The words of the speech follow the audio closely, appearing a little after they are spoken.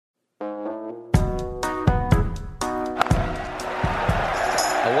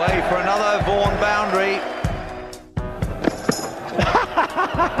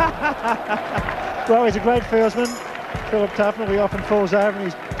Well, he's a great fieldsman, Philip Tuffers. He often falls over and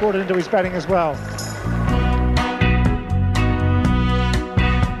he's brought it into his batting as well.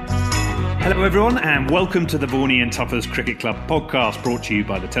 Hello everyone and welcome to the Vaughany and Tuffers Cricket Club podcast brought to you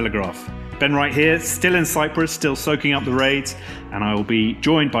by the Telegraph. Ben Wright here, still in Cyprus, still soaking up the raids, and I will be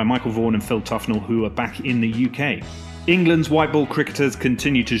joined by Michael Vaughan and Phil Tufnell, who are back in the UK. England's white ball cricketers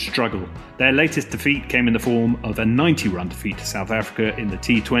continue to struggle. Their latest defeat came in the form of a 90-run defeat to South Africa in the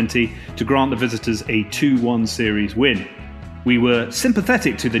T20 to grant the visitors a 2-1 series win. We were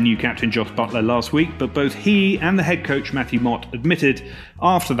sympathetic to the new captain Josh Buttler last week, but both he and the head coach Matthew Mott admitted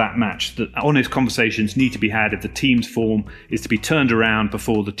after that match that honest conversations need to be had if the team's form is to be turned around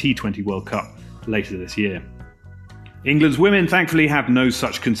before the T20 World Cup later this year. England's women thankfully have no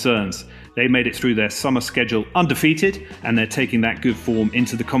such concerns. They made it through their summer schedule undefeated, and they're taking that good form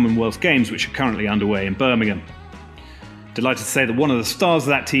into the Commonwealth Games, which are currently underway in Birmingham. Delighted to say that one of the stars of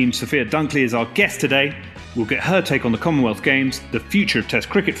that team, Sophia Dunkley, is our guest today. We'll get her take on the Commonwealth Games, the future of Test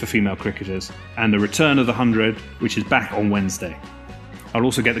cricket for female cricketers, and the return of the 100, which is back on Wednesday. I'll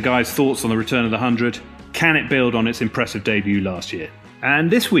also get the guys' thoughts on the return of the 100. Can it build on its impressive debut last year?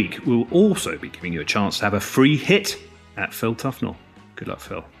 And this week, we'll also be giving you a chance to have a free hit at Phil Tufnell. Good luck,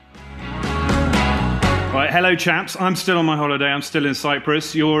 Phil. Right, hello chaps. I'm still on my holiday. I'm still in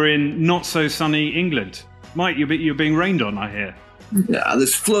Cyprus. You're in not so sunny England. Mike, you're being rained on, I hear. Yeah,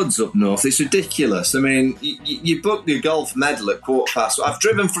 there's floods up north. It's ridiculous. I mean, you booked your golf medal at 1:15. I've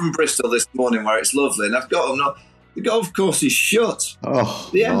driven from Bristol this morning where it's lovely, and I've got them. The golf course is shut.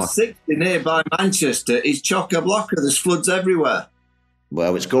 The M60 nearby Manchester is chock-a-block. There's floods everywhere.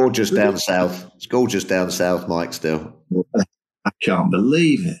 Well, it's gorgeous down south. It's gorgeous down south, Mike, still. I can't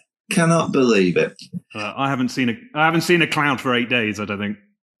believe it. Cannot believe it. I haven't seen a cloud for 8 days, I don't think.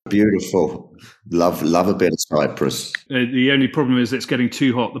 Beautiful. Love a bit of Cyprus. The only problem is it's getting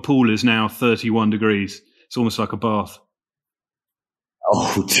too hot. The pool is now 31 degrees. It's almost like a bath.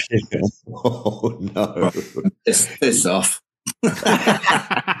 Oh, dear. Oh, no. Piss off.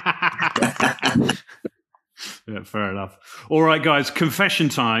 Yeah, fair enough. All right, guys, confession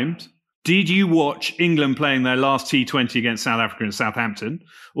time. Did you watch England playing their last T20 against South Africa in Southampton,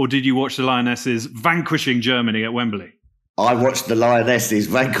 or did you watch the Lionesses vanquishing Germany at Wembley? I watched the Lionesses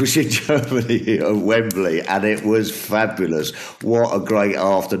vanquishing Germany at Wembley, and it was fabulous. What a great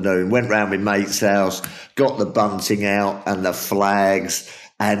afternoon. Went round my mate's house, got the bunting out and the flags,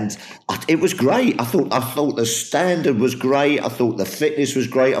 and it was great. I thought the standard was great. I thought the fitness was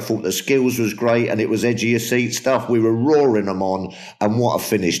great. I thought the skills was great, and it was edge of your seat stuff. We were roaring them on, and what a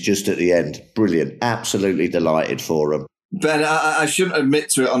finish just at the end. Brilliant. Absolutely delighted for them. Ben, I shouldn't admit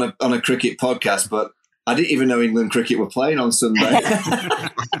to it on a cricket podcast, but I didn't even know England cricket were playing on Sunday.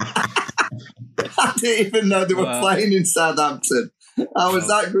 I didn't even know they were playing in Southampton. I was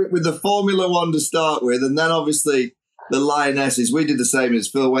that group with the Formula One to start with, and then obviously the Lionesses. We did the same as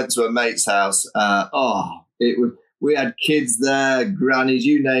Phil went to a mate's house. We had kids there, grannies,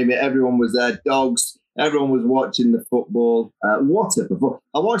 you name it. Everyone was there, dogs. Everyone was watching the football. What a performance.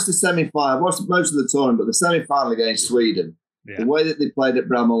 I watched the semi-final. I watched most of the tournament, but the semi-final against Sweden, the way that they played at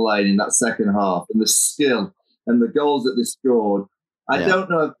Bramall Lane in that second half, and the skill and the goals that they scored. I don't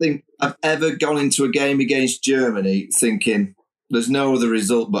know, I think I've ever gone into a game against Germany thinking there's no other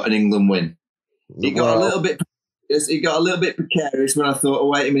result but an England win. It got a little bit precarious when I thought, oh,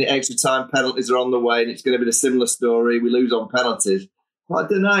 wait a minute, extra time penalties are on the way and it's going to be a similar story. We lose on penalties. But I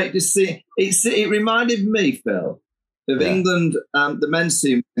don't know, it reminded me, Phil, of England, the men's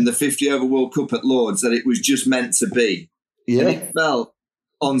team in the 50-over World Cup at Lords, that it was just meant to be. Yeah. And it felt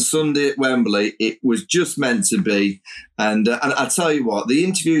on Sunday at Wembley, it was just meant to be. And I tell you what, the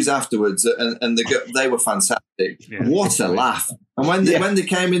interviews afterwards, they were fantastic. Yeah. What a laugh. And when they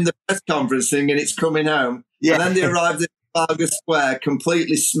came in the press conference singing It's Coming Home, and then they arrived at Trafalgar Square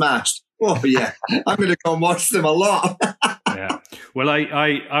completely smashed. Oh, yeah, I'm going to go and watch them a lot. Yeah. Well,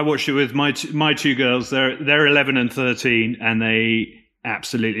 I watched it with my two girls. They're 11 and 13, and they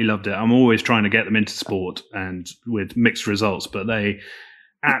absolutely loved it. I'm always trying to get them into sport, and with mixed results, but they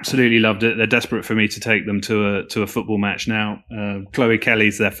absolutely loved it. They're desperate for me to take them to a football match now. Chloe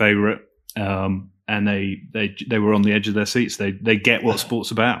Kelly's their favourite, and they were on the edge of their seats. They get what sport's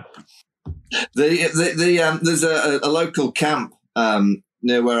about. There's a local camp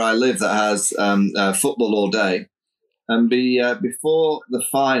near where I live that has football all day. And before the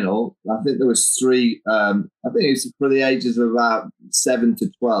final, I think there was three. I think it was for the ages of about 7 to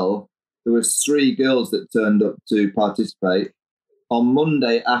 12. There was 3 girls that turned up to participate. On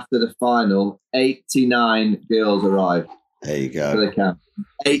Monday after the final, 89 girls arrived. There you go. For the camp.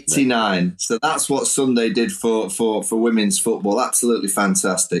 89. So that's what Sunday did for women's football. Absolutely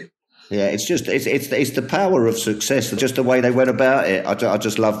fantastic. Yeah, it's the power of success, just the way they went about it. I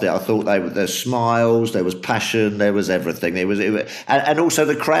just loved it. I thought there's smiles, there was passion, there was everything. And also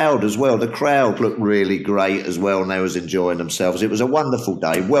the crowd as well. The crowd looked really great as well, and they was enjoying themselves. It was a wonderful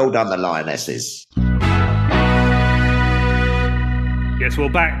day. Well done, the Lionesses. Yes, well,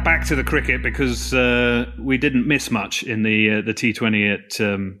 back to the cricket, because we didn't miss much in the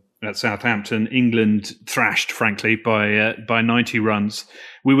T20 at Southampton. England thrashed, frankly, by 90 runs.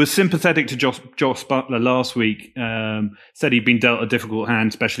 We were sympathetic to Josh Buttler last week. Said he'd been dealt a difficult hand,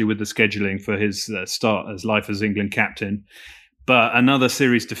 especially with the scheduling for his start as life as England captain. But another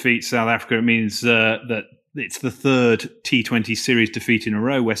series defeat, South Africa, it means that it's the third T20 series defeat in a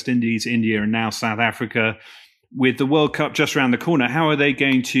row. West Indies, India, and now South Africa. With the World Cup just around the corner, how are they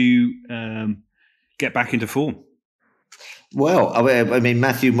going to get back into form? Well, I mean,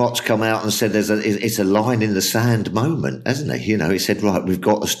 Matthew Mott's come out and said it's a line in the sand moment, hasn't he? He said, right, we've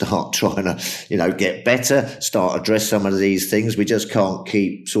got to start trying to, get better, start address some of these things. We just can't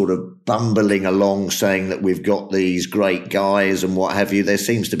keep sort of bumbling along saying that we've got these great guys and what have you. There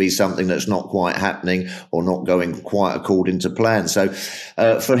seems to be something that's not quite happening or not going quite according to plan. So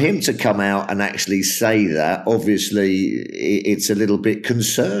for him to come out and actually say that, obviously it's a little bit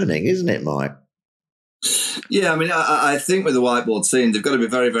concerning, isn't it, Mike? Yeah, I mean, I think with the whiteboard team, they've got to be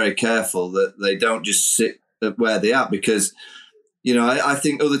very, very careful that they don't just sit where they are, because, I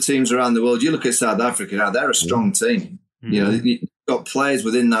think other teams around the world, you look at South Africa now, they're a strong team. Mm-hmm. You've got players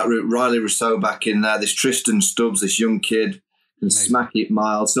within that route. Riley Rousseau back in there, this Tristan Stubbs, this young kid, can smack it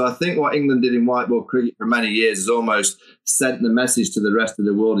miles. So I think what England did in whiteboard cricket for many years is almost sent the message to the rest of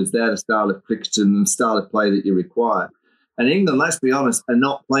the world, is they're the style of cricket and the style of play that you require. And England, let's be honest, are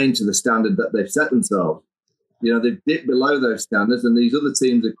not playing to the standard that they've set themselves. They've dipped below those standards, and these other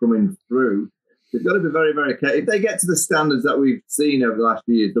teams are coming through. They've got to be very, very careful. If they get to the standards that we've seen over the last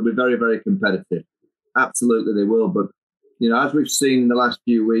few years, they'll be very, very competitive. Absolutely, they will. But, as we've seen in the last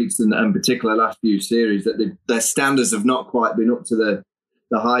few weeks, and particularly the last few series, that their standards have not quite been up to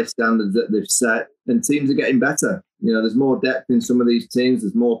the high standards that they've set, and teams are getting better. There's more depth in some of these teams.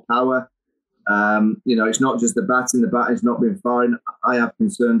 There's more power. It's not just the batting. The batting's not been firing. I have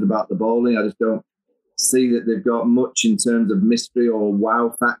concerns about the bowling. I just don't see that they've got much in terms of mystery or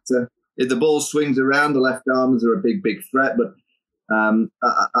wow factor. If the ball swings around, the left armers are a big, big threat. But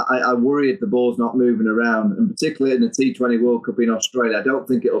I worry if the ball's not moving around, and particularly in the T20 World Cup in Australia, I don't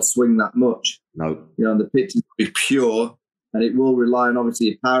think it'll swing that much. No. The pitch will be pure, and it will rely on obviously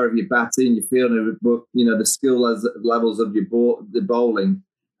your power of your batting, your fielding, but the skill levels of the bowling.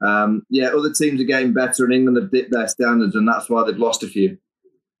 Other teams are getting better, and England have dipped their standards, and that's why they've lost a few.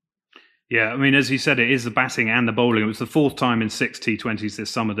 Yeah, I mean, as you said, it is the batting and the bowling. It was the fourth time in 6 T20s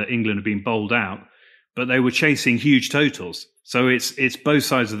this summer that England have been bowled out, but they were chasing huge totals. So it's both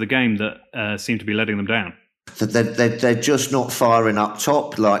sides of the game that seem to be letting them down. They're just not firing up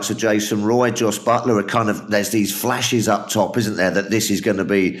top, like Sir Jason Roy, Josh Buttler are kind of, there's these flashes up top, isn't there, that this is going to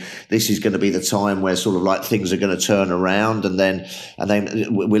be the time where sort of like things are going to turn around, and then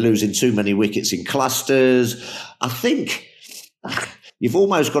we're losing too many wickets in clusters. I think you've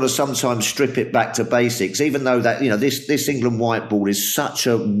almost got to sometimes strip it back to basics, even though that, this England white ball is such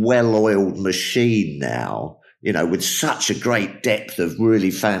a well-oiled machine now, with such a great depth of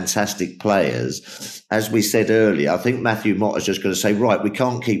really fantastic players. As we said earlier, I think Matthew Mott is just going to say, right, we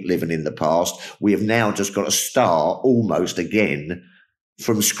can't keep living in the past. We have now just got to start almost again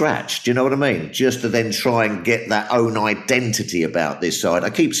from scratch. Do you know what I mean? Just to then try and get that own identity about this side. I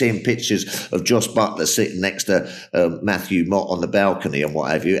keep seeing pictures of Josh Buttler sitting next to Matthew Mott on the balcony and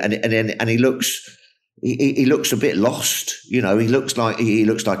what have you, and he looks. He looks a bit lost, He looks like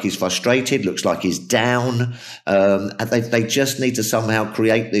he's frustrated. Looks like he's down. And they just need to somehow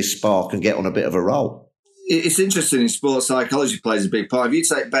create this spark and get on a bit of a roll. It's interesting. In sports psychology plays a big part. If you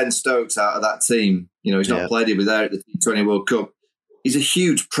take Ben Stokes out of that team, he's not played it with there at the T20 World Cup. He's a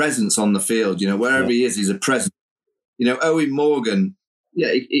huge presence on the field. Wherever he is, he's a presence. Owen Morgan,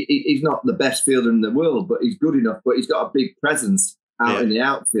 he's not the best fielder in the world, but he's good enough. But he's got a big presence out in the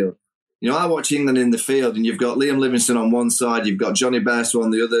outfield. I watch England in the field, and you've got Liam Livingstone on one side, you've got Johnny Bairstow on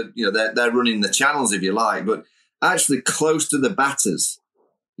the other. They're running the channels, if you like, but actually close to the batters.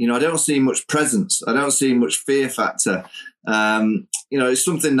 I don't see much presence. I don't see much fear factor. It's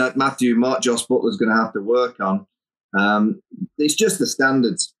something that Matthew Mott, Josh Buttler's going to have to work on. It's just the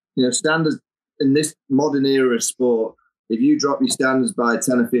standards. Standards in this modern era of sport, if you drop your standards by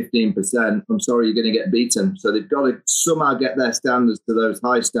 10 or 15%, I'm sorry, you're going to get beaten. So they've got to somehow get their standards to those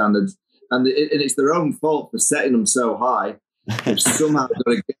high standards. and it's their own fault for setting them so high. They've somehow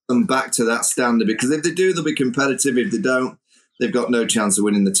got to get them back to that standard, because if they do, they'll be competitive. If they don't, they've got no chance of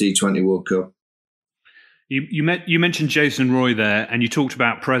winning the T20 World Cup. You mentioned Jason Roy there, and you talked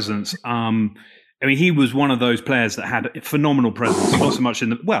about presence. I mean, he was one of those players that had a phenomenal presence, not so much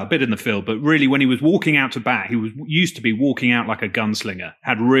a bit in the field, but really when he was walking out to bat, he was used to be walking out like a gunslinger,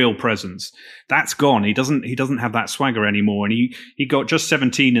 had real presence. That's gone. He doesn't have that swagger anymore. And he got just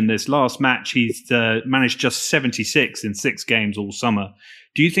 17 in this last match. He's managed just 76 in 6 games all summer.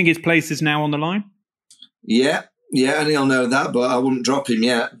 Do you think his place is now on the line? Yeah, and he'll know that, but I wouldn't drop him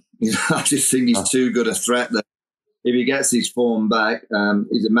yet. I just think he's too good a threat there. If he gets his form back,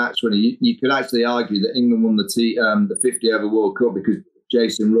 he's a match winner. You could actually argue that England won the 50-over World Cup because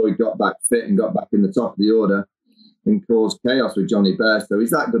Jason Roy got back fit and got back in the top of the order and caused chaos with Johnny Bairstow.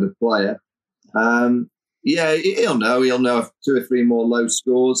 He's that good a player. He'll know. He'll know 2 or 3 more low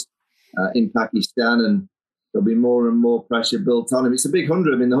scores in Pakistan, and there'll be more and more pressure built on him. It's a big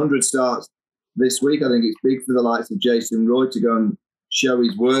 100. I mean, the 100 starts this week. I think it's big for the likes of Jason Roy to go and show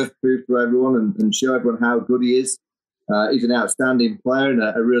his worth, prove to everyone and show everyone how good he is. He's an outstanding player and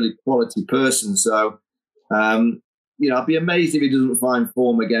a really quality person. So, I'd be amazed if he doesn't find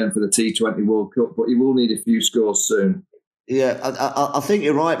form again for the T20 World Cup, but he will need a few scores soon. Yeah, I think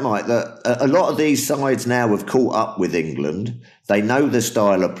you're right, Mike, that a lot of these sides now have caught up with England. They know the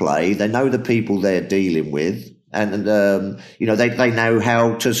style of play. They know the people they're dealing with. And, they know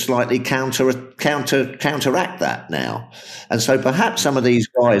how to slightly counteract that now. And so perhaps some of these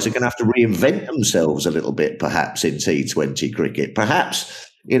guys are going to have to reinvent themselves a little bit, perhaps, in T20 cricket. Perhaps,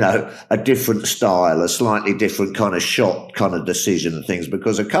 a different style, a slightly different kind of shot kind of decision and things,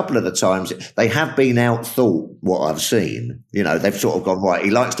 because a couple of the times they have been outthought, what I've seen. They've sort of gone, right,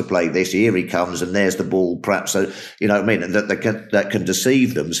 he likes to play this, here he comes, and there's the ball, perhaps, that can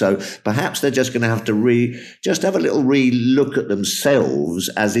deceive them. So perhaps they're just going to have to just have a little re-look at themselves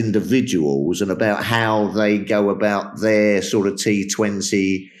as individuals and about how they go about their sort of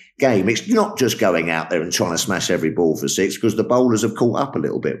T20 game. It's not just going out there and trying to smash every ball for 6, because the bowlers have caught up a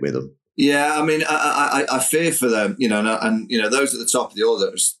little bit with them. Yeah, I mean, I fear for them, and those at the top of the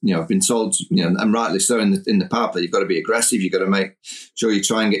order, have been told, and rightly so in the power play, you've got to be aggressive. You've got to make sure you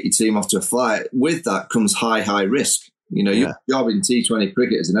try and get your team off to a fly. With that comes high risk. Your job in T20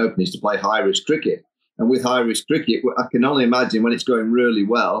 cricket as an opener is to play high risk cricket, and with high risk cricket, I can only imagine when it's going really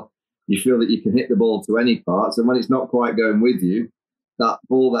well, you feel that you can hit the ball to any parts, and when it's not quite going with you, that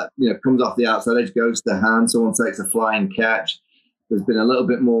ball that comes off the outside edge goes to hand. Someone takes a flying catch. There's been a little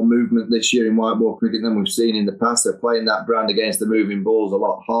bit more movement this year in white ball cricket than we've seen in the past. So playing that brand against the moving balls a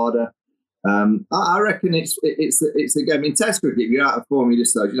lot harder. I reckon it's a game. In Test cricket, if you're out of form, you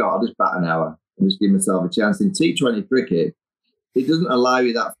just say, I'll just bat an hour and just give myself a chance. In T20 cricket, it doesn't allow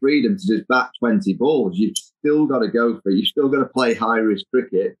you that freedom to just bat 20 balls. You've still got to go for it. You've still got to play high risk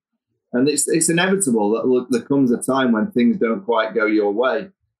cricket. And it's inevitable that there comes a time when things don't quite go your way.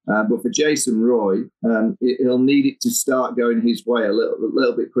 But for Jason Roy, he'll need it to start going his way a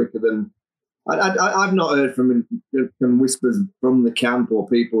little bit quicker than... I've not heard from whispers from the camp or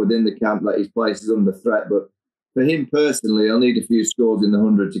people within the camp that his place is under threat. But for him personally, he'll need a few scores in the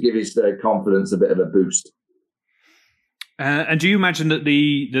 100 to give his confidence a bit of a boost. And do you imagine that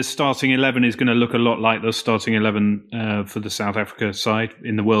the starting 11 is going to look a lot like the starting 11 for the South Africa side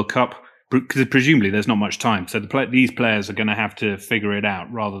in the World Cup? Because presumably there's not much time. So these players are going to have to figure it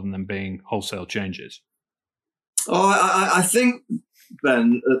out rather than them being wholesale changes. I think,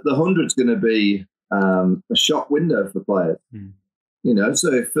 Ben, the 100's going to be a shop window for players.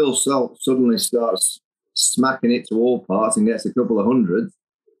 So if Phil Salt suddenly starts smacking it to all parts and gets a couple of hundreds,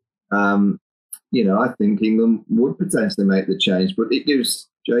 I think England would potentially make the change, but it gives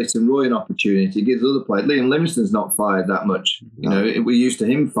Jason Roy an opportunity. It gives other players. Liam Livingstone's not fired that much. We're used to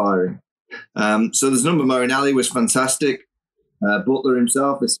him firing. So there's a number. Moeen Ali was fantastic. Buttler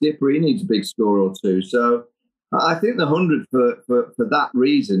himself, the skipper, he needs a big score or two. So I think the 100 for that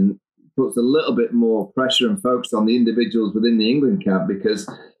reason puts a little bit more pressure and focus on the individuals within the England camp, because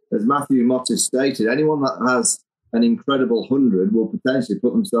as Matthew Mott has stated, anyone that has an incredible 100 will potentially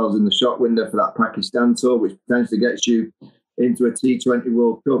put themselves in the shot window for that Pakistan tour, which potentially gets you into a T20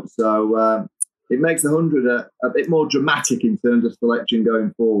 World Cup. So it makes the 100 a bit more dramatic in terms of selection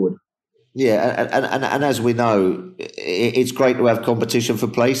going forward. Yeah, and as we know, it's great to have competition for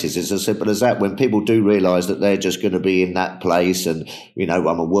places. It's as simple as that. When people do realise that they're just going to be in that place and,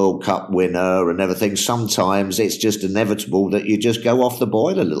 I'm a World Cup winner and everything, sometimes it's just inevitable that you just go off the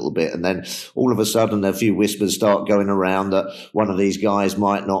boil a little bit. And then all of a sudden a few whispers start going around that one of these guys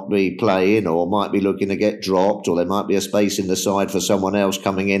might not be playing or might be looking to get dropped, or there might be a space in the side for someone else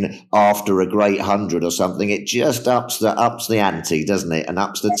coming in after a great 100 or something. It just ups the ante, doesn't it? And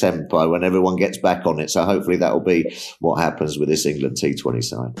ups the tempo and everyone gets back on it. So hopefully that will be what happens with this England T20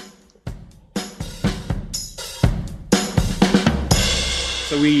 side.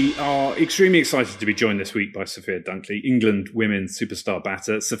 So we are extremely excited to be joined this week by Sophia Dunkley, England women's superstar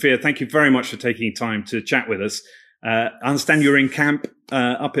batter. Sophia, thank you very much for taking time to chat with us. I understand you're in camp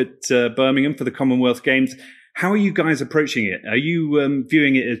up at Birmingham for the Commonwealth Games. How are you guys approaching it? Are you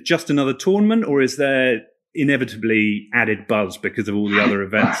viewing it as just another tournament, or is there inevitably added buzz because of all the other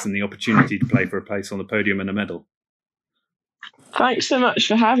events and the opportunity to play for a place on the podium and a medal? Thanks so much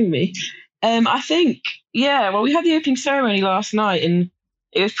for having me. I think, we had the opening ceremony last night and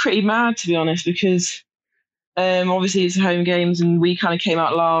it was pretty mad, to be honest, because obviously it's the home games and we kind of came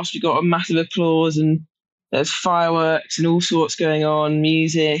out last. We got a massive applause and there's fireworks and all sorts going on,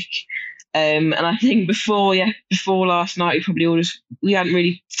 music. And I think before last night, we hadn't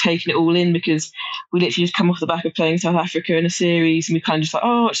really taken it all in because we literally just come off the back of playing South Africa in a series and we kind of just like,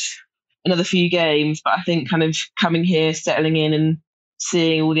 it's another few games. But I think kind of coming here, settling in and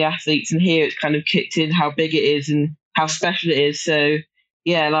seeing all the athletes and here, it's kind of kicked in how big it is and how special it is. So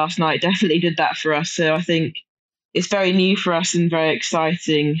yeah, last night definitely did that for us. So I think it's very new for us and very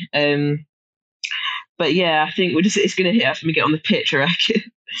exciting. But yeah, I think it's going to hit us when we get on the pitch, I reckon.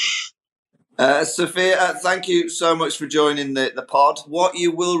 Sophia, thank you so much for joining the pod. What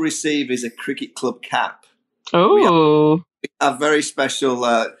you will receive is a cricket club cap. Oh, we have very special,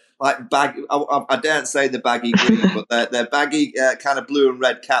 bag. I daren't say the baggy green, but they're baggy kind of blue and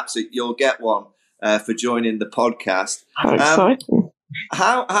red caps. So you'll get one for joining the podcast. How exciting!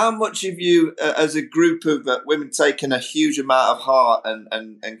 How much have you, as a group of women, taken a huge amount of heart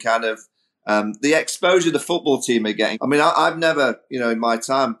and kind of the exposure the football team are getting? I mean, I've never, in my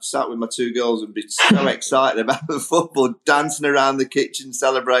time, sat with my two girls and been so excited about the football, dancing around the kitchen,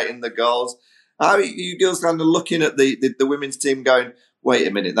 celebrating the goals. How are you girls kind of looking at the women's team going, wait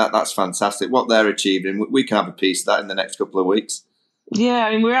a minute, that's fantastic, what they're achieving. We can have a piece of that in the next couple of weeks. Yeah,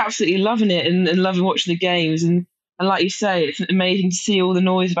 I mean, we're absolutely loving it and loving watching the games. And like you say, it's amazing to see all the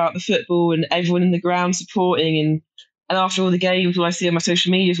noise about the football and everyone in the ground supporting. And after all the games, what I see on my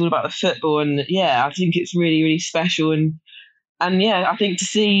social media is all about the football. And yeah, I think it's really, really special. And yeah, I think to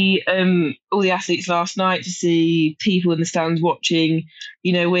see all the athletes last night, to see people in the stands watching,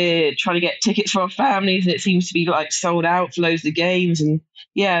 we're trying to get tickets for our families and it seems to be like sold out for loads of the games. And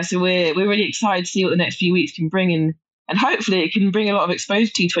yeah, so we're really excited to see what the next few weeks can bring. And hopefully it can bring a lot of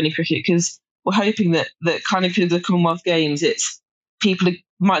exposure to T20 cricket because we're hoping that kind of because of the Commonwealth Games, it's people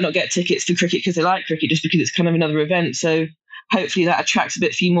might not get tickets for cricket because they like cricket, just because it's kind of another event. So hopefully that attracts a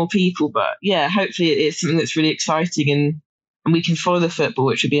few more people. But yeah, hopefully it's something that's really exciting and we can follow the football,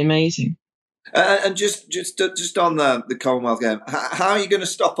 which would be amazing. And just on the Commonwealth Game, how are you going to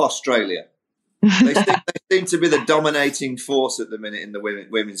stop Australia? They seem to be the dominating force at the minute in the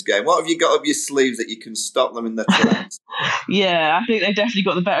women's game. What have you got up your sleeves that you can stop them in their tracks? Yeah, I think they've definitely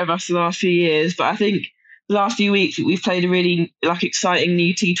got the better of us the last few years. But I think the last few weeks we've played a really exciting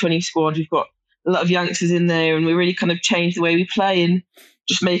new T20 squad. We've got a lot of youngsters in there, and we really kind of changed the way we play and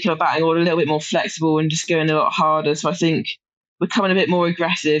just making our batting order a little bit more flexible and just going a lot harder. So I think we're coming a bit more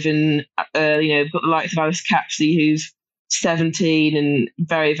aggressive, and we've got the likes of Alice Capsey, who's 17 and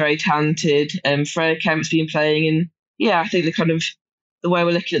very, very talented. Freya Kemp's been playing, and yeah, I think the way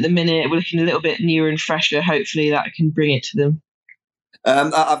we're looking at the minute, we're looking a little bit newer and fresher. Hopefully that can bring it to them.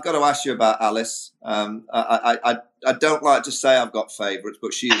 I've got to ask you about Alice. I don't like to say I've got favourites,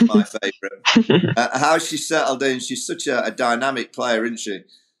 but she is my favourite. How she settled in? She's such a dynamic player, isn't she?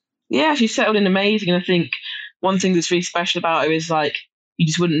 Yeah, she's settled in amazing. And I think one thing that's really special about her is you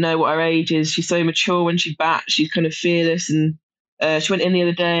just wouldn't know what her age is. She's so mature when she bats. She's kind of fearless. And she went in the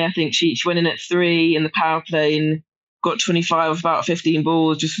other day. I think she went in at 3 in the power play and got 25 off about 15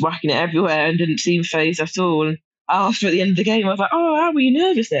 balls, just whacking it everywhere and didn't seem phased at all. And I asked her at the end of the game, I was like, how were you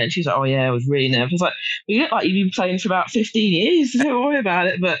nervous then? She was like, oh yeah, I was really nervous. I was like, you look like you've been playing for about 15 years. So don't worry about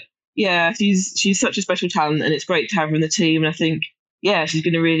it. But yeah, she's such a special talent and it's great to have her in the team. And I think, yeah, she's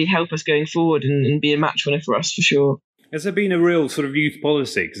going to really help us going forward and be a match winner for us for sure. Has there been a real sort of youth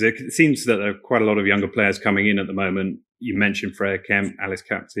policy? Because it seems that there are quite a lot of younger players coming in at the moment. You mentioned Freya Kemp, Alice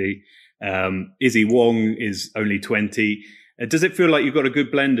Capsey. Izzy Wong is only 20. Does it feel like you've got a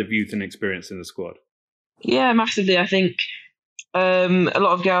good blend of youth and experience in the squad? Yeah, massively. I think a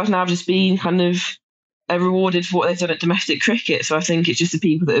lot of girls now have just been kind of rewarded for what they've done at domestic cricket. So I think it's just the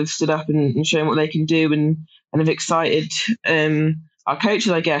people that have stood up and shown what they can do and have excited our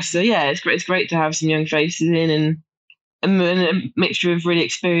coaches, I guess. So yeah, it's great. It's great to have some young faces in and a mixture of really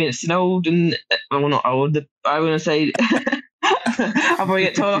experienced and old, and well, not old. I want to say I'll probably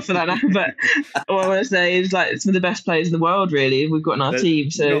get told off for that now, but what I want to say is like some of the best players in the world. Really, we've got in our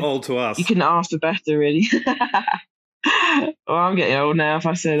team. So not old to us. You couldn't ask for better, really. Well, I'm getting old now if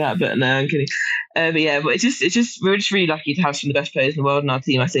I say that, but no, I'm kidding. But it's just we're just really lucky to have some of the best players in the world in our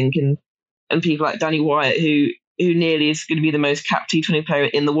team, I think, and people like Danny Wyatt, who nearly is going to be the most capped T20 player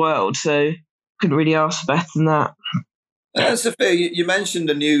in the world. So couldn't really ask for better than that. Sophia, you mentioned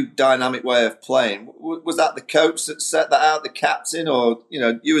a new dynamic way of playing. Was that the coach that set that out, the captain, or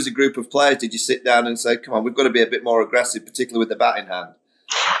you as a group of players? Did you sit down and say, "Come on, we've got to be a bit more aggressive, particularly with the bat in hand"?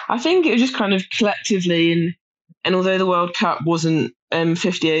 I think it was just kind of collectively, and although the World Cup wasn't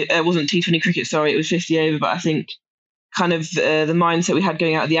 50, wasn't T20 cricket, sorry, it was 50 over. But I think kind of the mindset we had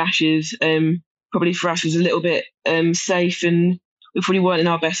going out of the Ashes, probably for us was a little bit safe, and we probably weren't in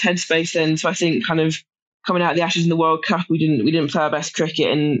our best headspace then. So I think kind of coming out of the Ashes in the World Cup, we didn't play our best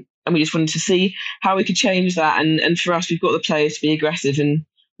cricket, and we just wanted to see how we could change that. And for us, we've got the players to be aggressive, and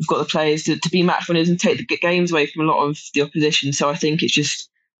we've got the players to be match winners and take the games away from a lot of the opposition. So I think it's just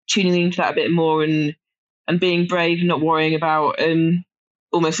tuning into that a bit more and being brave and not worrying about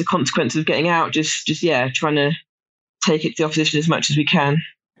almost the consequence of getting out. Just trying to take it to the opposition as much as we can.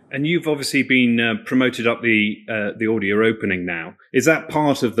 And you've obviously been promoted up the order you're opening now. Is that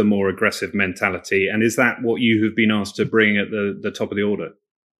part of the more aggressive mentality? And is that what you have been asked to bring at the top of the order?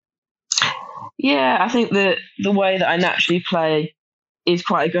 Yeah, I think that the way that I naturally play is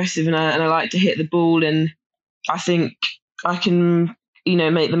quite aggressive, and I like to hit the ball. And I think I can,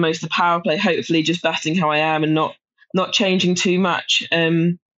 make the most of the power play, hopefully just batting how I am and not changing too much.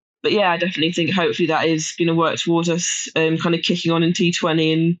 But yeah, I definitely think hopefully that is going to work towards us kind of kicking on in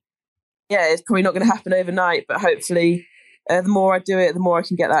T20. And yeah, it's probably not going to happen overnight, but hopefully the more I do it, the more I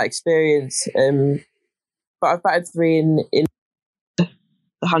can get that experience. But I've batted 3 in the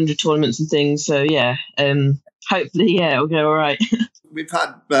 100 tournaments and things. So yeah, hopefully, it'll go all right. We've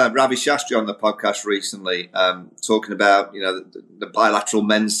had Ravi Shastri on the podcast recently talking about, the bilateral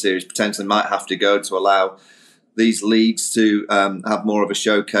men's series potentially might have to go to allow these leagues to have more of a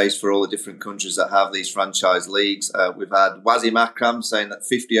showcase for all the different countries that have these franchise leagues. We've had Wasim Akram saying that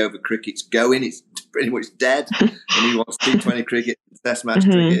 50 over cricket's going, it's pretty much dead, and he wants T20 cricket, test match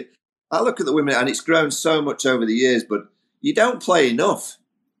cricket. I look at the women, and it's grown so much over the years, but you don't play enough.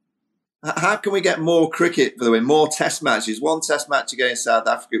 How can we get more cricket for the women, more test matches? One test match against South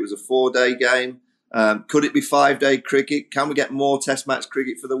Africa, it was a 4-day game. Could it be 5-day cricket? Can we get more test match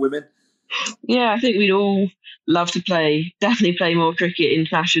cricket for the women? Yeah, I think we'd all love to definitely play more cricket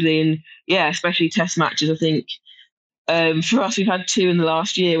internationally, and yeah, especially test matches. I think for us, we've had 2 in the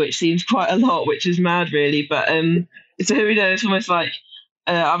last year, which seems quite a lot, which is mad really. But so it's almost like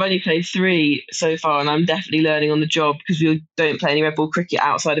I've only played 3 so far, and I'm definitely learning on the job because we don't play any red ball cricket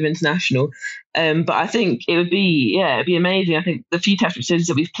outside of international. But I think it'd be amazing. I think the few test matches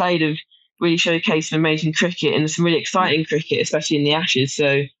that we've played have really showcased some amazing cricket and some really exciting cricket, especially in the Ashes.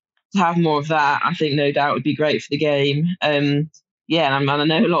 So to have more of that, I think no doubt would be great for the game. And I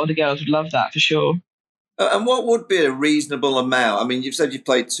know a lot of the girls would love that for sure. And what would be a reasonable amount? I mean, you've said you've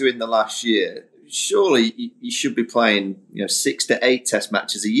played 2 in the last year. Surely you should be playing 6 to 8 test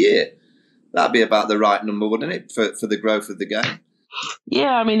matches a year. That'd be about the right number, wouldn't it, for the growth of the game?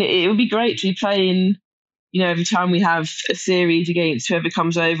 Yeah, I mean, it would be great to be playing, every time we have a series against whoever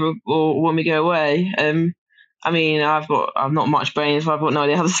comes over or when we go away. I mean, I've not much brains, so I've got no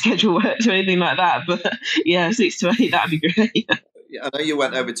idea how the schedule works or anything like that. But yeah, 6 to 8, that'd be great. I know you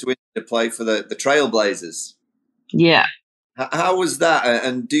went over to India to play for the Trailblazers. Yeah. How was that?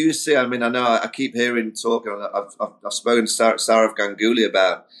 And do you see? I mean, I know I keep hearing talk. I've spoken to Saurav Ganguly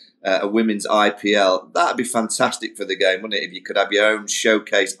about a women's IPL. That'd be fantastic for the game, wouldn't it? If you could have your own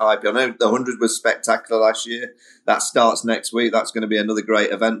showcase IPL. I know the 100 was spectacular last year. That starts next week. That's going to be another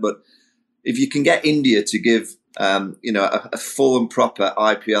great event. But if you can get India to give a full and proper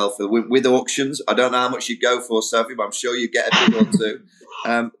IPL for with auctions, I don't know how much you'd go for, Sophie, but I'm sure you'd get a big one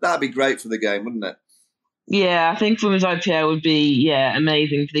too. That'd be great for the game, wouldn't it? Yeah, I think women's IPL would be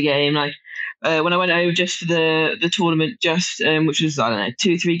amazing for the game. Like when I went over just for the tournament, which was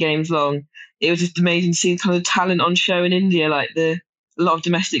 2-3 games long, it was just amazing to see kind of talent on show in India, like a lot of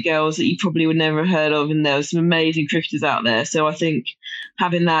domestic girls that you probably would never have heard of, and there were some amazing cricketers out there. So I think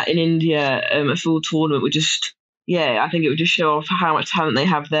having that in India, a full tournament, would just I think it would just show off how much talent they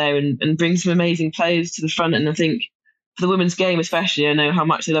have there and bring some amazing players to the front. And I think for the women's game especially, I know how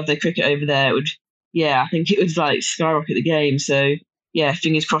much they love their cricket over there. I think it would like skyrocket the game. So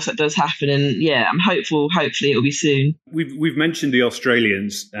fingers crossed that does happen. And I'm hopeful. Hopefully it'll be soon. We've mentioned the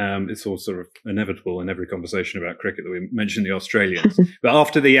Australians. It's all sort of inevitable in every conversation about cricket that we mention the Australians. But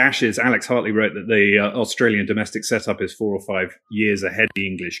after the Ashes, Alex Hartley wrote that the Australian domestic setup is 4 or 5 years ahead of the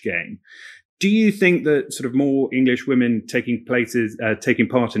English game. Do you think that sort of more English women taking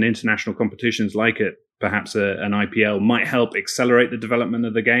part in international competitions like it, perhaps an IPL, might help accelerate the development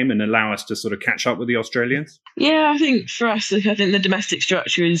of the game and allow us to sort of catch up with the Australians? Yeah, I think for us, I think the domestic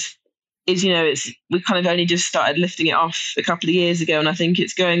structure is we kind of only just started lifting it off a couple of years ago, and I think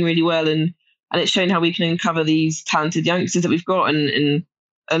it's going really well, and it's showing how we can uncover these talented youngsters that we've got, and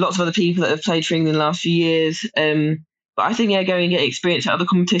lots of other people that have played for England the last few years. But I think going and get experience at other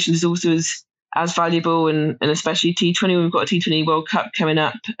competitions is also as valuable, and especially T20. We've got a T20 World Cup coming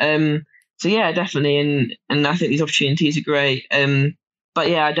up. So definitely, and I think these opportunities are great. But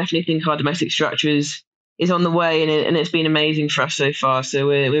I definitely think our domestic structure is on the way, and it's been amazing for us so far. So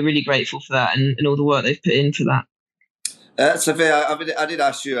we're really grateful for that and all the work they've put in for that. Sophia, I did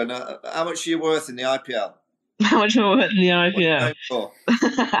ask you, how much are you worth in the IPL? How much am I worth in the IPL? What are you going for?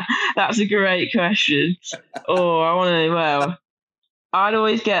 That's a great question. I want to know. Well, I'd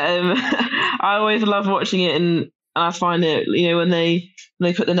always get I always love watching it, and I find it, when they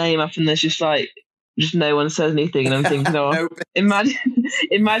put the name up and there's just no one says anything, and I'm thinking, No. imagine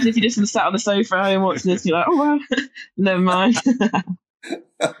if you just sat on the sofa at home watching this, you're like, oh well, never mind.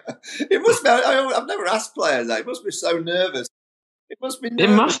 It must be. I've never asked players that. It must be so nervous. It must be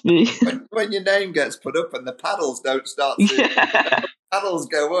nervous. It must be. When your name gets put up and the paddles don't start to paddles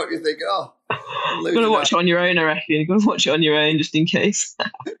go up, you think, you've got to watch it on your own, I reckon. You've got to watch it on your own just in case.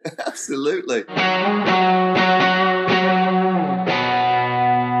 Absolutely.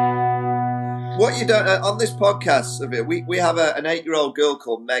 What you don't on this podcast, we have an 8-year-old girl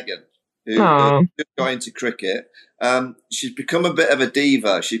called Megan who just got into cricket. She's become a bit of a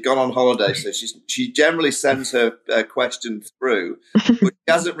diva. She's gone on holiday, so she generally sends her question through, but she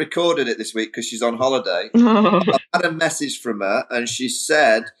hasn't recorded it this week because she's on holiday. I've had a message from her, and she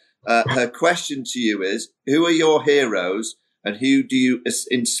said her question to you is: who are your heroes, and who do you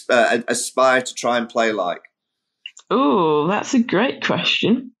aspire to try and play like? Oh, that's a great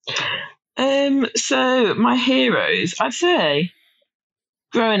question. So my heroes, I'd say,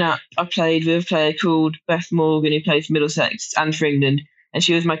 growing up, I played with a player called Beth Morgan who played for Middlesex and for England, and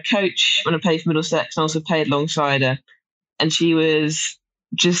she was my coach when I played for Middlesex, and also played alongside her. And she was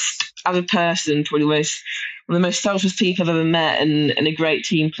just, as a person, probably one of the most selfless people I've ever met, and a great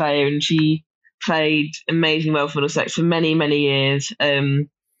team player. And she played amazing well for Middlesex for many, many years.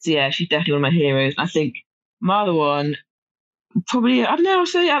 She's definitely one of my heroes. I think my other one, probably, I don't know,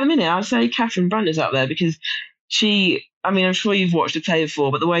 I'd say Catherine Brunt is up there, because I'm sure you've watched her play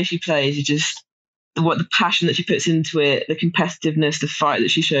before, but the way she plays is just the passion that she puts into it, the competitiveness, the fight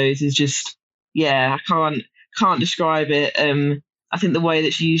that she shows is just, I can't describe it. I think the way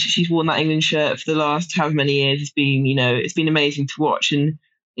that she's worn that England shirt for the last however many years has been, it's been amazing to watch, and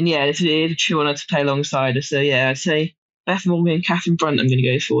it's a true honour to play alongside her. So I'd say Beth Morgan and Catherine Brunt I'm going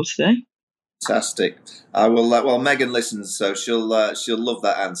to go for today. Fantastic. I will. Well, Megan listens, so she'll love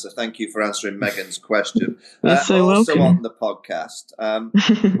that answer. Thank you for answering Megan's question. So also welcome. on the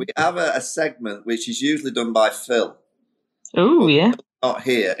podcast, we have a segment which is usually done by Phil. Oh yeah. Phil's not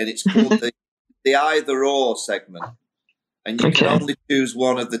here, and it's called the either or segment, and you can only choose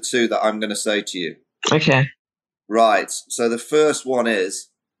one of the two that I'm going to say to you. Okay. Right. So the first one is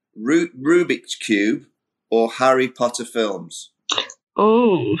Rubik's Cube or Harry Potter films.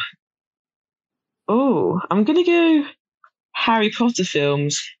 I'm going to go Harry Potter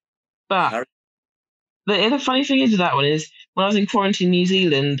films. But the funny thing is with that one is, when I was in quarantine in New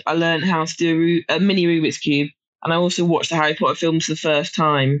Zealand, I learned how to do a mini Rubik's Cube, and I also watched the Harry Potter films for the first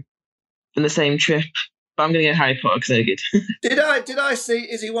time in the same trip. But I'm going to go Harry Potter because they're good. Did I see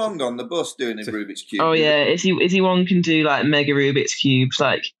Izzy Wong on the bus doing a Rubik's Cube? Oh yeah, Izzy Wong can do like mega Rubik's Cubes,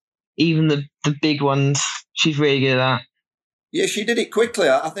 like even the big ones. She's really good at that. Yeah, she did it quickly.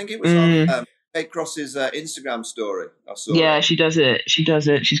 I think it was on Kate Cross's Instagram story. I saw. Yeah, she does it.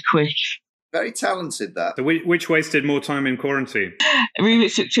 She's quick. Very talented, that. So which wasted more time in quarantine?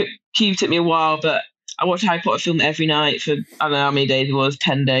 Rubik's Cube took me a while, but I watched a Harry Potter film every night for, I don't know how many days it was,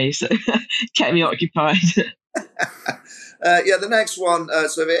 10 days. So kept me occupied. The next one,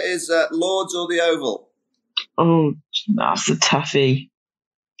 so it is Lords or the Oval? Oh, that's a toughie.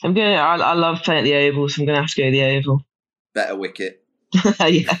 I love playing at the Oval, so I'm going to have to go the Oval. Better wicket.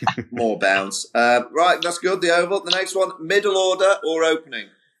 Yeah. More bounce. Right, that's good. The oval. The next one, middle order or opening?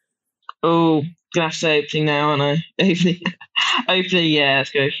 Oh, gonna have to say opening now, aren't I? Opening. Opening, yeah,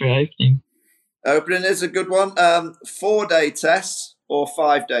 let's go for opening. Opening is a good one. 4-day tests or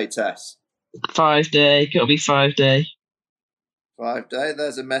 5-day tests? 5-day, gotta be 5-day. 5-day,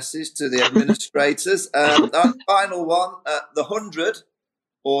 there's a message to the administrators. Final one, the 100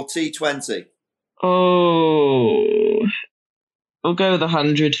 or T20? Oh, we'll go with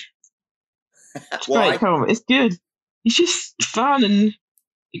 100. It's Why? great, come on, it's good. It's just fun and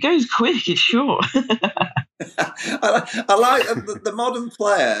it goes quick, it's short. I like the modern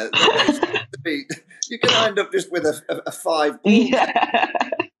player. You're going to end up just with a 5 ball. Yeah.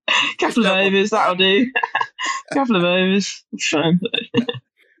 Couple of overs, that'll do. Couple of overs, it's fun.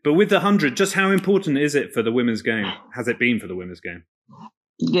 But with the 100, just how important is it for the women's game? Has it been for the women's game?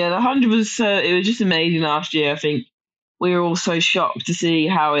 Yeah, the 100 was it was just amazing last year. I think we were all so shocked to see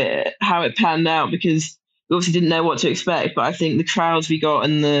how it panned out because we obviously didn't know what to expect. But I think the crowds we got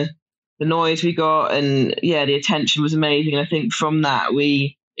and the noise we got and the attention was amazing. And I think from that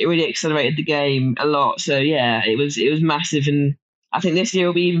it really accelerated the game a lot. So yeah, it was massive. And I think this year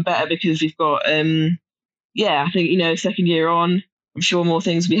will be even better because we've got I think second year on, I'm sure more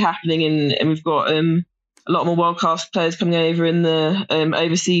things will be happening and we've got a lot more world-class players coming over in the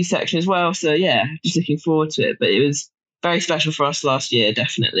overseas section as well. So, yeah, just looking forward to it. But it was very special for us last year,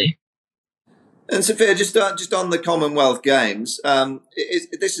 definitely. And Sophia, just on the Commonwealth Games, is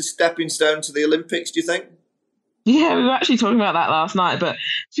this a stepping stone to the Olympics, do you think? Yeah, we were actually talking about that last night. But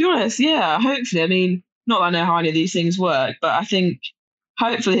to be honest, yeah, hopefully. I mean, not that I know how any of these things work, but I think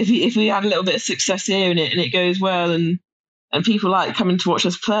hopefully if we had a little bit of success here and it goes well and people like coming to watch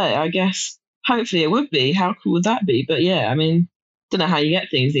us play, I guess hopefully it would be. How cool would that be? But yeah, I mean, don't know how you get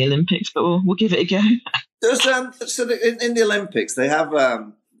things in the Olympics, but we'll give it a go. In the Olympics, they have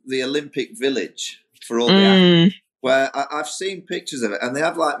the Olympic Village for all the athletes, where I've seen pictures of it, and they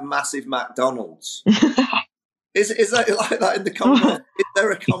have like massive McDonald's. Is that like that in the Commonwealth? Is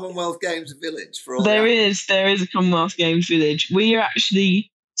there a Commonwealth Games village for all? There is a Commonwealth Games village. We are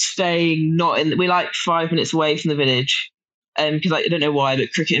actually staying we're like 5 minutes away from the village. Because I don't know why,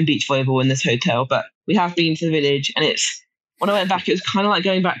 but cricket and beach volleyball in this hotel. But we have been to the village, and when I went back, it was kind of like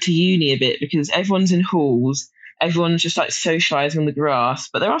going back to uni a bit because everyone's in halls, everyone's just like socialising on the grass.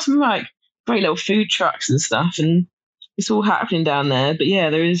 But there are some like great little food trucks and stuff, and it's all happening down there. But yeah,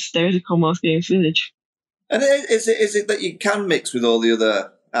 there is a Commonwealth Games village. And is it that you can mix with all the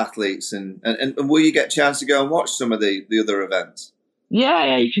other athletes, and will you get a chance to go and watch some of the other events?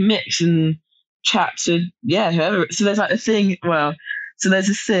 Yeah, you can mix and chat to whoever. So there's like a thing. So there's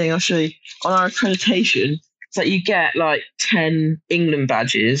this thing I'll show you on our accreditation. It's like you get like 10 England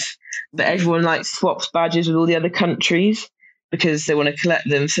badges, but everyone like swaps badges with all the other countries because they want to collect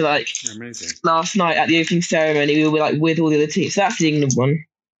them. So like last night at the opening ceremony, we were like with all the other teams. So that's the England one.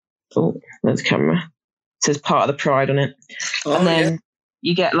 Oh, there's the camera. It says part of the pride on it. And then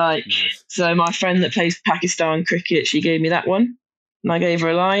you get like so my friend that plays Pakistan cricket, she gave me that one. And I gave her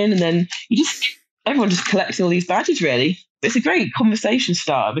a lion, and then everyone just collects all these badges, really. But it's a great conversation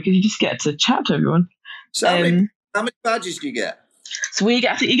starter because you just get to chat to everyone. So how many badges do you get? So I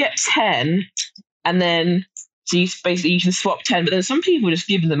think you get 10, and then so you can swap 10, but then some people just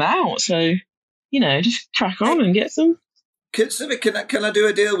give them out. So, just crack on and get some. Can I do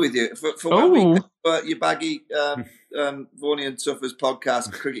a deal with you for when we put your baggy Vaughany and Tuffers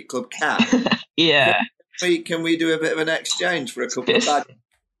podcast Cricket Club cap? Yeah. Can we do a bit of an exchange for a couple of badges?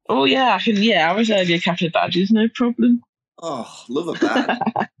 Oh yeah, I can. Yeah, I'll reserve you a couple of badges, no problem. Oh, love a badge.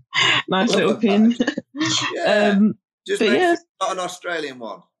 Nice little pin. Yeah. Just not an Australian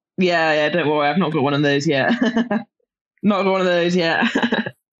one. Yeah, don't worry, I've not got one of those yet. Not got one of those yet.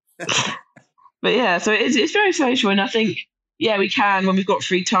 But yeah, so it's very social, and I think we can when we've got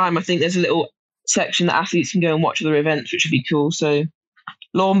free time. I think there's a little section that athletes can go and watch other events, which would be cool. So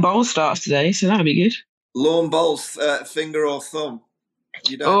lawn bowl starts today, so that'll be good. Lawn bowls, finger or thumb?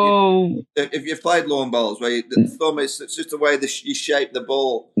 If you've played lawn bowls, where the thumb it's just the way you shape the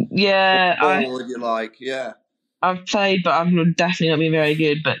ball. Yeah, if you like, yeah. I've played, but I've definitely not been very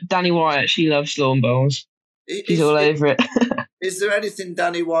good. But Danny Wyatt, she loves lawn bowls. She's all over it. Is there anything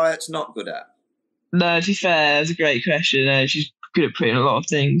Danny Wyatt's not good at? No, to be fair, that's a great question. No, she's good at putting a lot of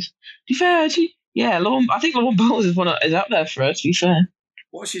things. To be fair, I think lawn bowls is up there for her. To be fair.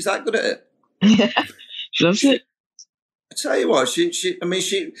 What, she's that good at it? Yeah, she loves it. I tell you what, you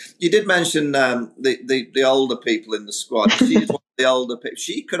did mention the older people in the squad. She's one of the older people.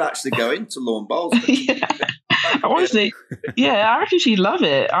 She could actually go into lawn bowls. Honestly, I reckon she'd love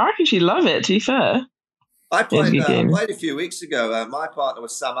it. To be fair. I It was a played. good I game. played a few weeks ago. My partner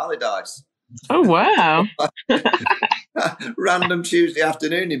was Sam Allardyce. Oh, wow. Random Tuesday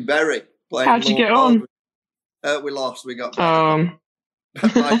afternoon in Bury. How'd you get on? We lost. We got better.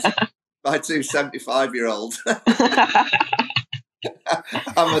 My two 75-year-olds.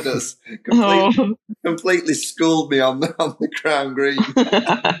 Hammered us. Completely schooled me on the Crown Green.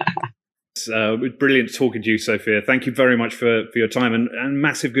 It's brilliant talking to you, Sophia. Thank you very much for your time and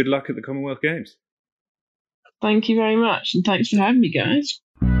massive good luck at the Commonwealth Games. Thank you very much, and thanks for having me, guys.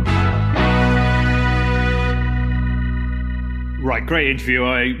 Right, great interview.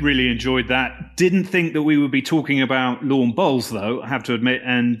 I really enjoyed that. Didn't think that we would be talking about lawn bowls, though, I have to admit.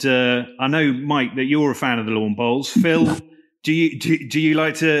 And I know, Mike, that you're a fan of the lawn bowls. Phil, do you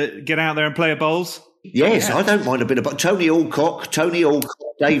like to get out there and play a bowls? Yes, I don't mind a bit of Tony Alcock,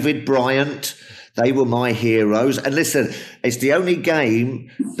 David Bryant. They were my heroes. And listen, it's the only game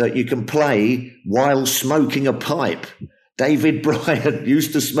that you can play while smoking a pipe. David Bryant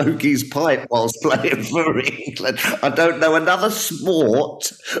used to smoke his pipe whilst playing for England. I don't know another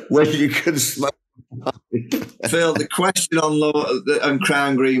sport where you can smoke a pipe. Phil, the question on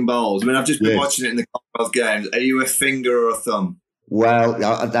Crown Green bowls, I mean, I've just been watching it in the Commonwealth Games. Are you a finger or a thumb? Well,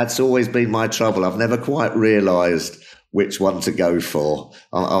 that's always been my trouble. I've never quite realised which one to go for.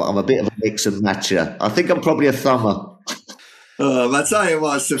 I'm a bit of a mix and matcher. I think I'm probably a thumber. I tell you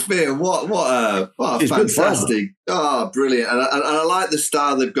what, Sophia, what a fantastic! Oh, brilliant! And I like the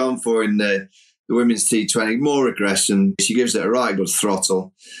style they've gone for in the women's T20. More aggression. She gives it a right good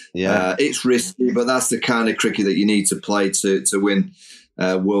throttle. Yeah, it's risky, but that's the kind of cricket that you need to play to win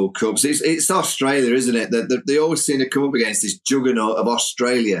World Cups. It's Australia, isn't it? They always seem to come up against this juggernaut of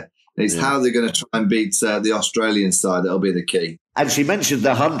Australia. It's how they're going to try and beat the Australian side that'll be the key. And she mentioned the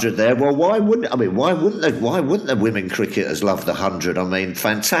 100 there. Well, why wouldn't the women cricketers love the 100? I mean,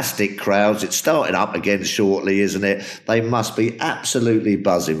 fantastic crowds. It's starting up again shortly, isn't it? They must be absolutely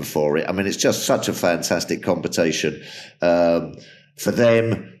buzzing for it. I mean, it's just such a fantastic competition for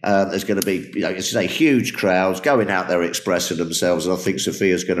them. There's going to be, huge crowds going out there expressing themselves. And I think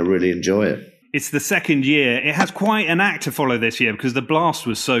Sophia's going to really enjoy it. It's the second year. It has quite an act to follow this year because the blast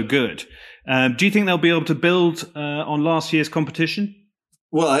was so good. Do you think they'll be able to build on last year's competition?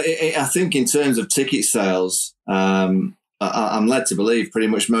 Well, I think in terms of ticket sales, I'm led to believe pretty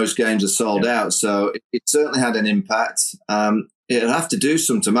much most games are sold out. So it certainly had an impact. It'll have to do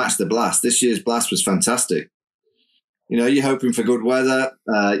some to match the blast. This year's blast was fantastic. You know, you're hoping for good weather.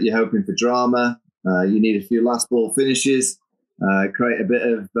 You're hoping for drama. You need a few last ball finishes, create a bit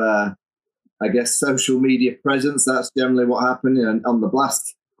of... I guess social media presence, that's generally what happened. And on the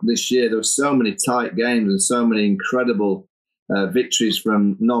blast this year, there were so many tight games and so many incredible victories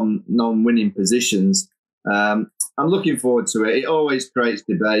from non-winning positions. I'm looking forward to it. It always creates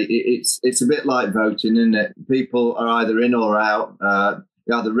debate. It's a bit like voting, isn't it? People are either in or out,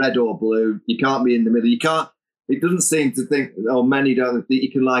 you're either red or blue. You can't be in the middle. You can't. It doesn't seem to think, or many don't think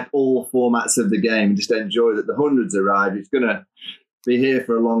you can like all formats of the game and just enjoy that the hundreds arrive. It's going to be here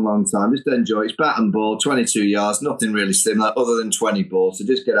for a long, long time. Just enjoy it. It's bat and ball, 22 yards, nothing really similar other than 20 balls. So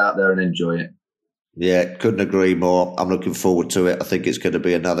just get out there and enjoy it. Yeah, couldn't agree more. I'm looking forward to it. I think it's going to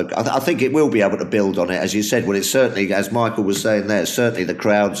be another... I think it will be able to build on it. As you said, well, it's certainly, as Michael was saying there, certainly the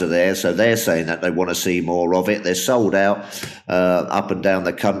crowds are there. So they're saying that they want to see more of it. They're sold out up and down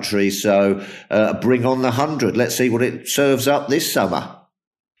the country. So bring on the 100. Let's see what it serves up this summer.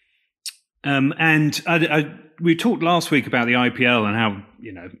 We talked last week about the IPL and how,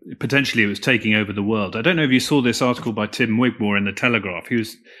 potentially it was taking over the world. I don't know if you saw this article by Tim Wigmore in the Telegraph. He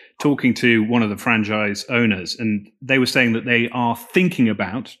was talking to one of the franchise owners, and they were saying that they are thinking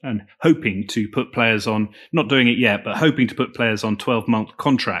about and hoping to put players on, not doing it yet, but hoping to put players on 12-month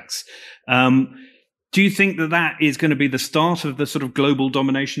contracts. Do you think that is going to be the start of the sort of global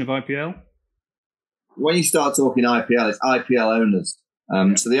domination of IPL? When you start talking IPL, it's IPL owners.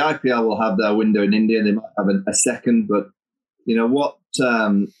 So the IPL will have their window in India. They might have a second, but what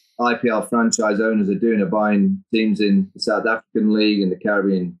IPL franchise owners are doing are buying teams in the South African League and the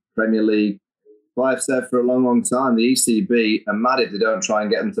Caribbean Premier League. But I've said for a long, long time, the ECB are mad if they don't try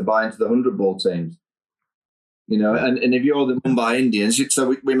and get them to buy into the 100-ball teams. And if you're the Mumbai Indians,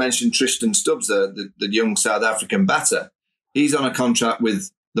 so we mentioned Tristan Stubbs, the young South African batter. He's on a contract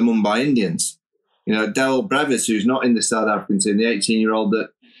with the Mumbai Indians. Del Brevis, who's not in the South African team, the 18-year-old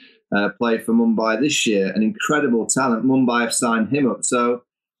that played for Mumbai this year, an incredible talent. Mumbai have signed him up. So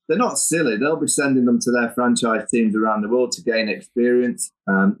they're not silly. They'll be sending them to their franchise teams around the world to gain experience.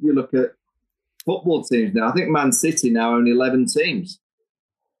 You look at football teams now. I think Man City now own 11 teams.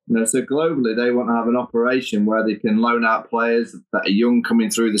 So globally, they want to have an operation where they can loan out players that are young coming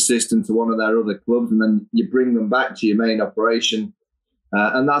through the system to one of their other clubs, and then you bring them back to your main operation.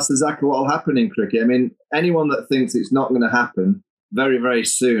 And that's exactly what will happen in cricket. I mean, anyone that thinks it's not going to happen very, very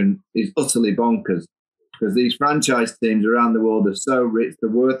soon is utterly bonkers, because these franchise teams around the world are so rich.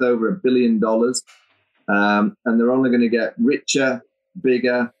 They're worth over $1 billion, and they're only going to get richer,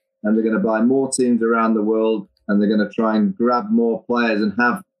 bigger, and they're going to buy more teams around the world, and they're going to try and grab more players and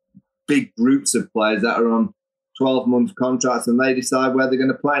have big groups of players that are on 12-month contracts, and they decide where they're going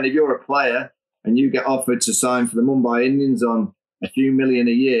to play. And if you're a player and you get offered to sign for the Mumbai Indians on a few million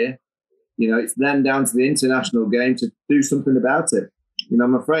a year, it's then down to the international game to do something about it.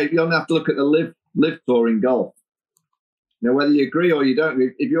 I'm afraid you only have to look at the live tour in golf. Whether you agree or you don't,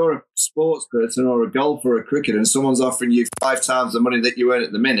 if you're a sports person or a golfer or a cricketer and someone's offering you 5 times the money that you earn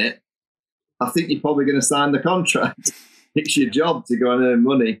at the minute, I think you're probably going to sign the contract. It's your job to go and earn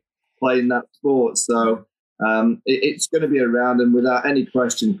money playing that sport. So it's going to be around, and without any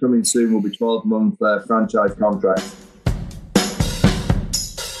question, coming soon will be 12-month franchise contracts.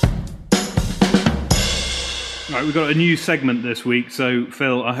 Right, we've got a new segment this week, so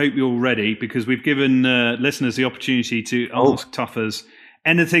Phil, I hope you're ready, because we've given listeners the opportunity to ask Tuffers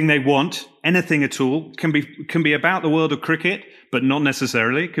anything they want, anything at all. Can be about the world of cricket, but not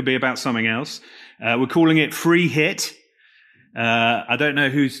necessarily. Could be about something else. We're calling it Free Hit. I don't know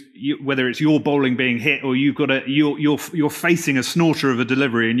whether it's your bowling being hit or you're facing a snorter of a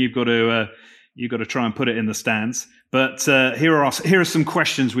delivery and you've got to try and put it in the stands. But here are some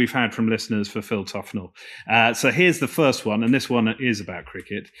questions we've had from listeners for Phil Tufnell. So here's the first one, and this one is about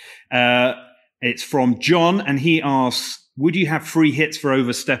cricket. It's from John, and he asks, would you have free hits for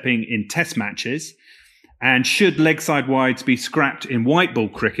overstepping in test matches? And should leg side wides be scrapped in white ball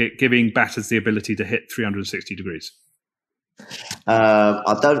cricket, giving batters the ability to hit 360 degrees?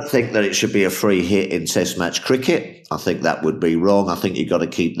 I don't think that it should be a free hit in Test match cricket. I think that would be wrong. I think you've got to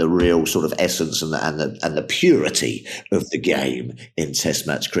keep the real sort of essence and the purity of the game in Test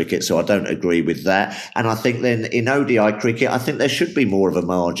match cricket. So I don't agree with that. And I think then in ODI cricket, I think there should be more of a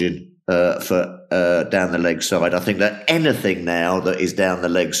margin for down the leg side. I think that anything now that is down the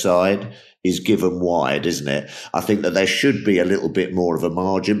leg side is given wide, isn't it? I think that there should be a little bit more of a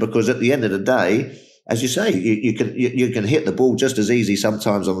margin, because at the end of the day, as you say, you can hit the ball just as easy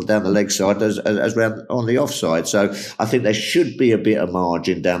sometimes down the leg side as round on the offside. So I think there should be a bit of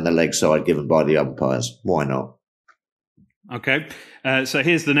margin down the leg side given by the umpires. Why not? Okay, so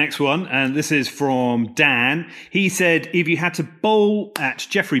here's the next one, and this is from Dan. He said, if you had to bowl at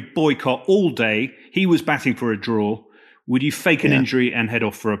Geoffrey Boycott all day, he was batting for a draw, would you fake an injury and head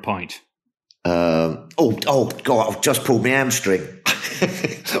off for a pint? God, I've just pulled my hamstring.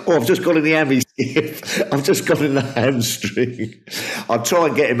 I've just got in the hammy skip. I've just got in the hamstring. I'll try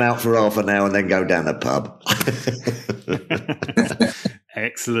and get him out for half an hour and then go down the pub.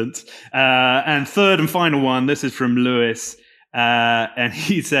 Excellent. And third and final one, this is from Lewis. And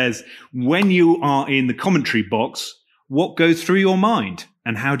he says, when you are in the commentary box, what goes through your mind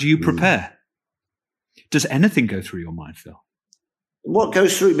and how do you prepare? Does anything go through your mind, Phil? What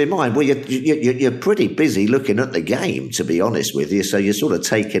goes through my mind? Well, you're pretty busy looking at the game, to be honest with you. So you're sort of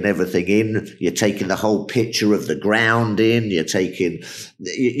taking everything in. You're taking the whole picture of the ground in.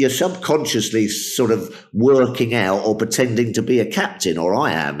 You're subconsciously sort of working out or pretending to be a captain, or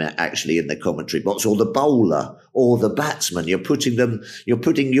I am actually in the commentary box, or the bowler or the batsman. You're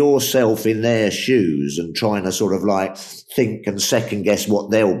putting yourself in their shoes and trying to sort of like think and second guess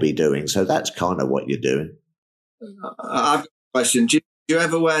what they'll be doing. So that's kind of what you're doing. I've question. Do you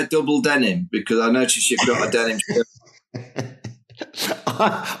ever wear double denim? Because I noticed you've got a denim shirt.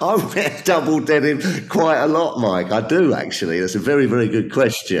 I wear double denim quite a lot, Mike. I do, actually. That's a very, very good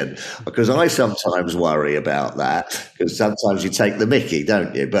question, because I sometimes worry about that, because sometimes you take the mickey,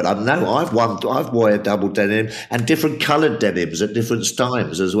 don't you? But I've worn double denim and different coloured denims at different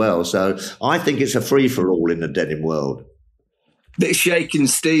times as well. So I think it's a free-for-all in the denim world. Bit Shakin'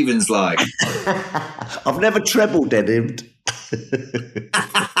 Stevens like. I've never treble denimed.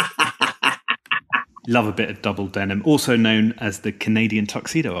 Love a bit of double denim, also known as the Canadian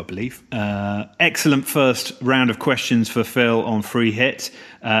tuxedo, I believe. Excellent first round of questions for Phil on Free Hit.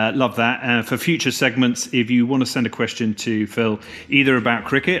 Love that. For future segments, if you want to send a question to Phil, either about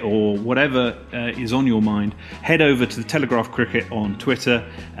cricket or whatever is on your mind, head over to the Telegraph Cricket on Twitter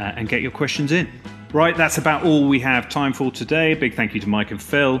and get your questions in. Right, that's about all we have time for today. Big thank you to Mike and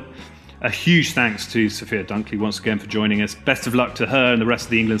Phil. A huge thanks to Sophia Dunkley once again for joining us. Best of luck to her and the rest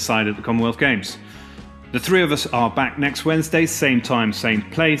of the England side at the Commonwealth Games. The three of us are back next Wednesday, same time, same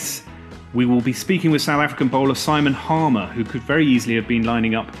place. We will be speaking with South African bowler Simon Harmer, who could very easily have been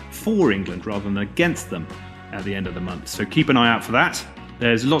lining up for England rather than against them at the end of the month. So keep an eye out for that.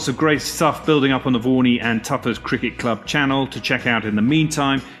 There's lots of great stuff building up on the Vaughany and Tuffers Cricket Club channel to check out in the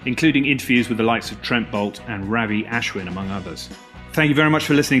meantime, including interviews with the likes of Trent Boult and Ravi Ashwin, among others. Thank you very much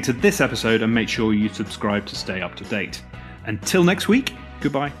for listening to this episode, and make sure you subscribe to stay up to date. Until next week,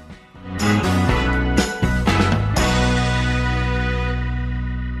 goodbye.